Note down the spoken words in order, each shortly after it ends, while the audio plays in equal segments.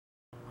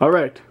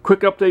Alright,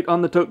 quick update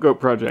on the Tote Gote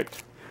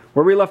project.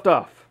 Where we left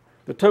off,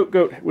 the Tote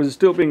Gote was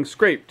still being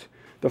scraped.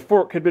 The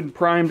fork had been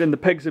primed and the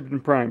pegs had been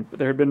primed, but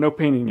there had been no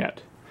painting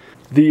yet.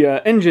 The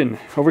engine,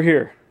 over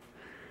here.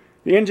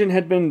 The engine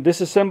had been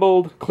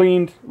disassembled,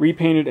 cleaned,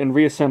 repainted, and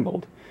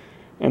reassembled.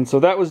 And so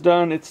that was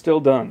done, it's still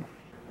done.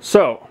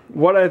 So,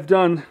 what I've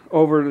done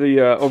over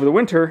the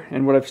winter,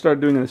 and what I've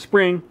started doing in the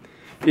spring,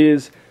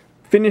 is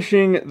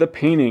finishing the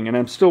painting, and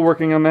I'm still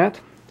working on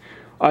that.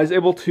 I was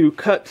able to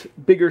cut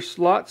bigger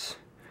slots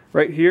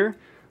right here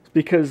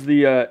because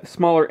the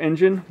smaller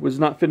engine was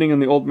not fitting in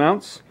the old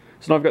mounts.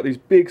 So now I've got these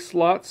big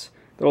slots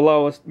that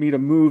allow me to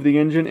move the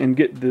engine and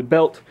get the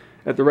belt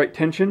at the right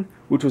tension,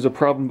 which was a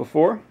problem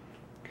before.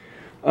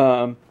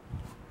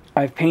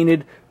 I've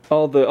painted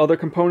all the other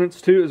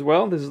components too as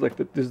well. This is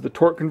the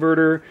torque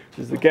converter,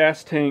 this is the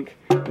gas tank,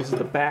 this is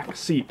the back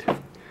seat.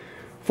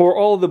 For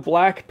all of the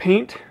black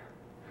paint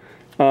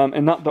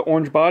and not the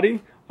orange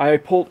body, I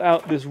pulled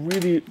out this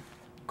really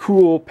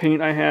cool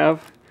paint I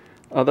have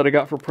that I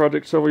got for a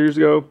project several years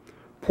ago,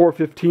 Pour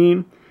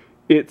 15.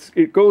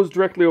 It goes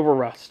directly over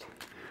rust.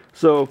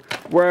 So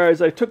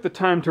whereas I took the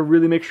time to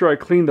really make sure I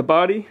cleaned the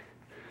body,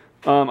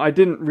 I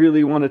didn't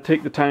really want to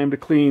take the time to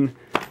clean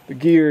the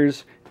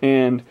gears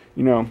and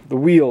the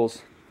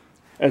wheels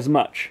as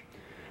much.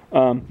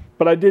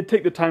 But I did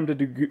take the time to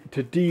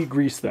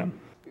degrease them.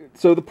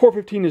 So the Pour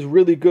 15 is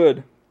really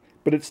good,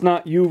 but it's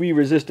not UV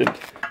resistant.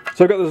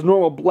 So I've got this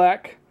normal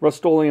black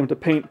Rust-Oleum to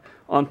paint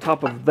on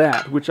top of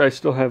that, which I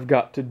still have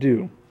got to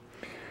do.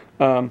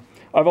 I've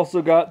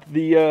also got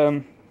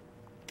the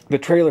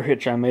trailer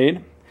hitch I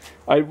made.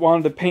 I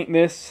wanted to paint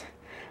this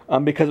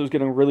because it was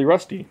getting really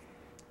rusty.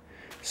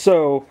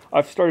 So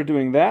I've started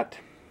doing that,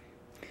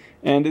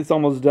 and it's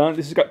almost done.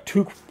 This has got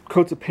 2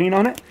 coats of paint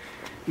on it.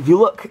 If you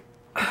look,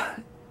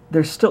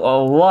 there's still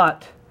a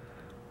lot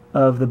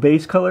of the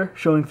base color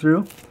showing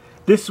through.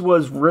 This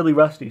was really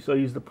rusty, so I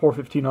used the Pour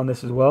 15 on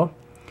this as well.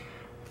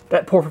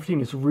 That Pour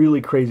 15 is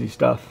really crazy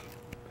stuff,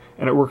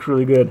 and it works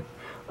really good.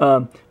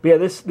 But yeah,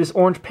 this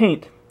orange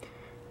paint,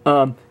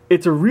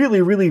 it's a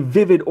really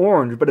vivid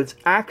orange, but it's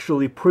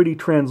actually pretty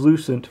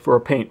translucent for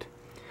a paint.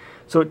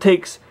 So it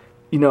takes,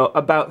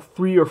 about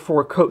 3 or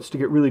 4 coats to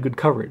get really good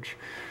coverage.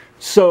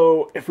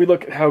 So if we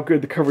look at how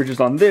good the coverage is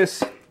on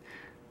this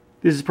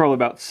is probably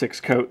about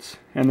 6 coats,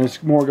 and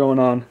there's more going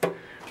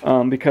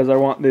on because I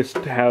want this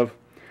to have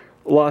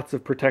lots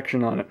of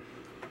protection on it.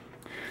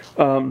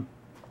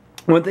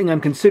 One thing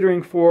I'm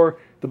considering for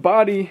the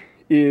body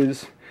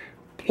is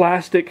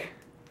plastic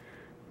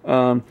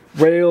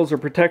rails or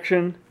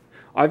protection.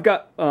 I've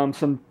got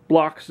some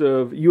blocks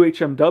of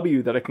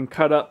UHMW that I can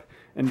cut up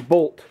and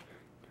bolt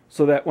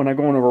so that when I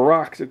go over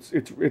rocks,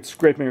 it's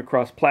scraping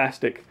across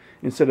plastic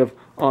instead of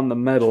on the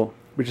metal,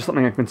 which is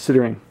something I'm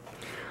considering.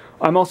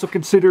 I'm also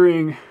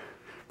considering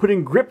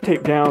putting grip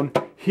tape down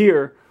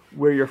here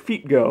where your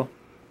feet go,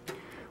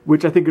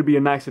 which I think would be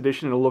a nice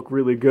addition. It'll look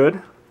really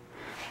good.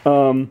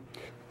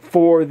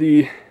 For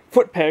the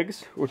foot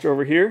pegs, which are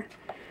over here,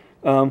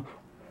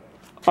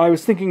 I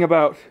was thinking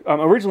about,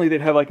 originally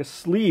they'd have like a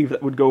sleeve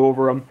that would go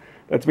over them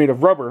that's made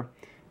of rubber,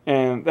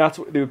 and that's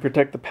what they would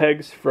protect the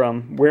pegs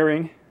from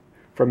wearing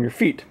from your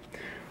feet.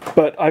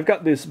 But I've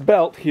got this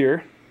belt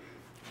here,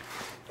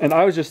 and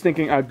I was just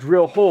thinking I'd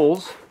drill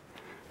holes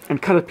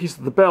and cut a piece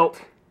of the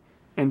belt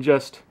and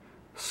just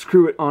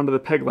screw it onto the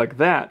peg like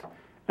that,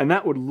 and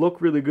that would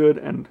look really good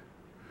and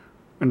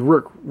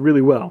work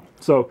really well.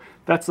 So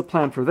that's the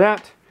plan for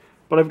that,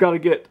 but I've got to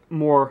get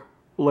more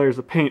layers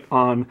of paint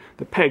on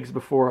the pegs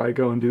before I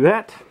go and do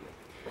that.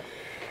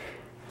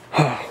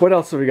 What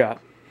else have we got?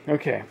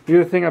 Okay,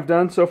 the other thing I've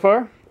done so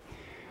far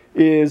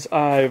is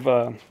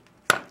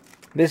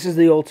this is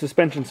the old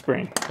suspension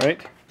spring,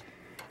 right?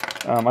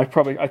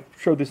 I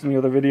showed this in the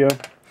other video.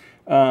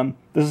 The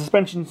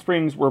suspension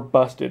springs were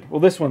busted. Well,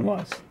 this one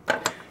was.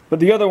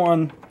 But the other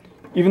one,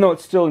 even though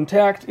it's still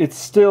intact, it's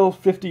still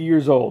 50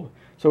 years old.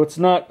 So it's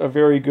not a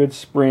very good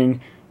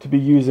spring to be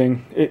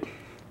using. It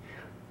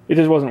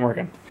just wasn't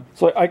working.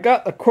 So I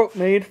got a quote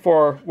made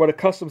for what a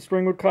custom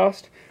spring would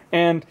cost,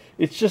 and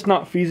it's just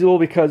not feasible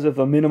because of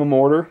the minimum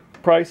order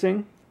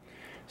pricing.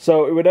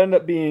 So it would end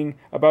up being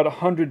about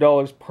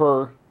 $100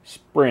 per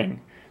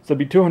spring. So it'd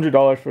be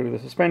 $200 for the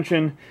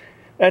suspension.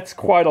 That's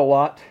quite a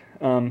lot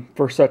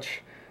for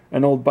such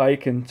an old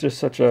bike and just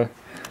such a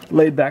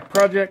laid-back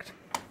project.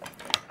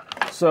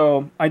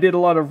 So I did a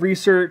lot of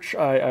research.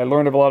 I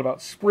learned a lot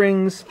about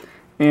springs,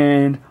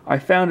 and I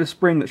found a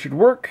spring that should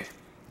work.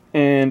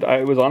 And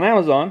it was on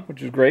Amazon,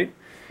 which is great,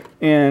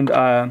 and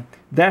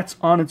that's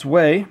on its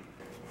way.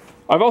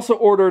 I've also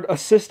ordered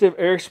assistive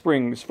air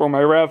springs for my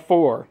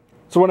RAV4,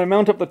 so when I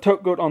mount up the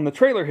Tote Gote on the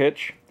trailer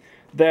hitch,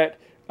 that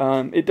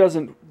it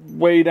doesn't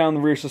weigh down the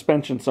rear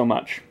suspension so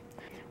much.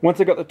 Once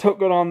I got the Tote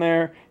Gote on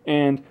there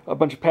and a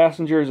bunch of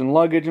passengers and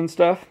luggage and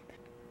stuff,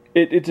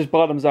 it just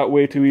bottoms out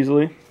way too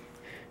easily,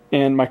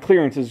 and my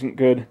clearance isn't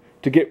good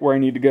to get where I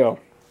need to go.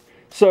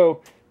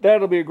 So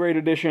that'll be a great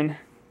addition.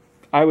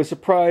 I was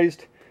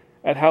surprised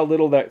at how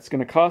little that's going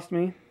to cost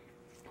me.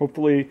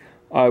 Hopefully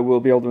I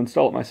will be able to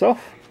install it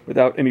myself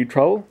without any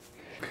trouble.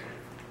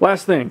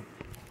 Last thing.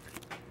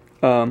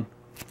 The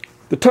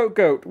Tote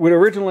Gote would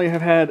originally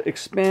have had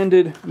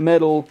expanded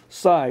metal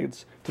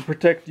sides to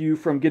protect you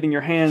from getting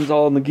your hands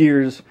all in the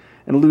gears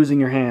and losing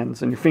your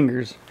hands and your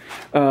fingers.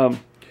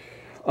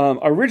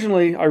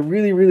 Originally, I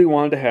really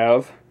wanted to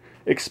have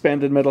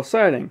expanded metal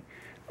siding,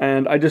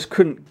 and I just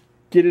couldn't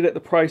get it at the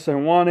price I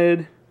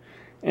wanted,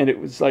 and it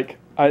was like,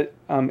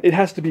 it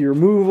has to be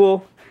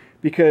removable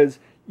because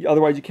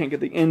otherwise you can't get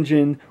the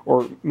engine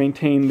or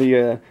maintain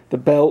the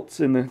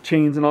belts and the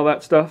chains and all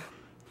that stuff.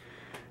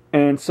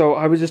 And so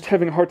I was just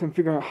having a hard time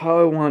figuring out how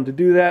I wanted to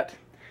do that.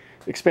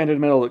 Expanded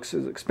metal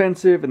is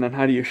expensive, and then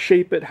how do you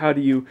shape it? How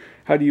do you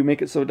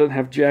make it so it doesn't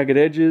have jagged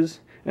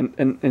edges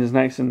and is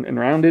nice and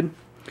rounded?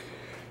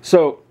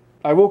 So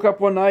I woke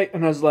up one night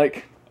and I was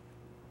like,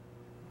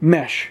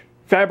 mesh,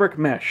 fabric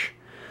mesh.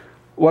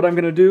 What I'm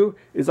going to do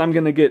is I'm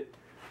going to get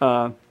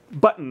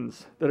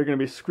buttons that are going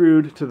to be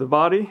screwed to the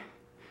body,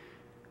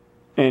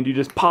 and you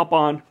just pop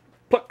on,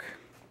 pluck,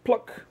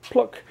 pluck,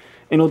 pluck,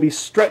 and it'll be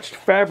stretched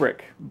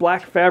fabric,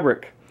 black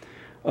fabric,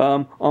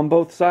 on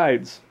both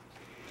sides.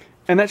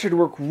 And that should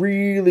work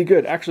really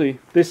good. Actually,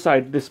 this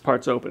side, this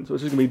part's open, so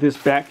it's just going to be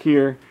this back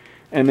here,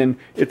 and then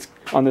it's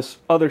on this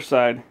other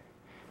side,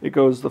 it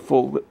goes the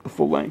full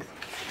length.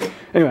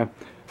 Anyway,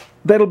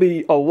 that'll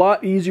be a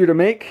lot easier to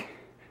make.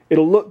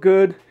 It'll look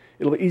good.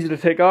 It'll be easy to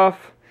take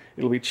off.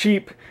 It'll be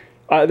cheap.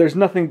 There's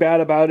nothing bad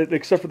about it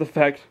except for the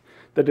fact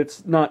that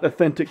it's not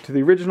authentic to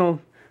the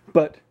original.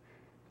 But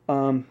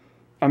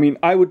I mean,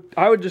 I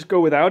would just go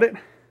without it,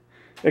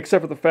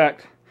 except for the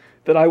fact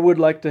that I would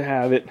like to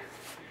have it,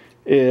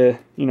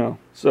 you know,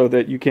 so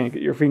that you can't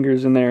get your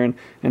fingers in there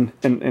and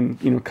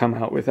you know, come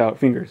out without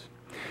fingers.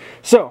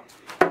 So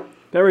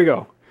there we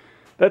go.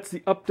 That's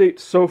the update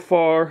so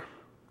far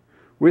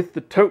with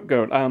the Tote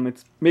Gote.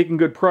 It's making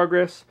good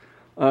progress.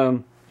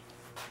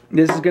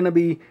 This is going to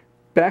be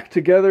back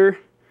together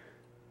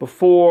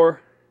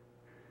before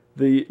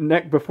the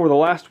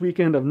last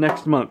weekend of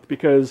next month,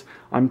 because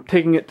I'm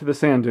taking it to the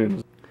sand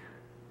dunes.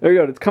 There you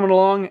go. It's coming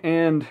along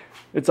and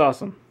it's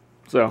awesome.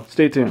 So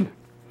stay tuned.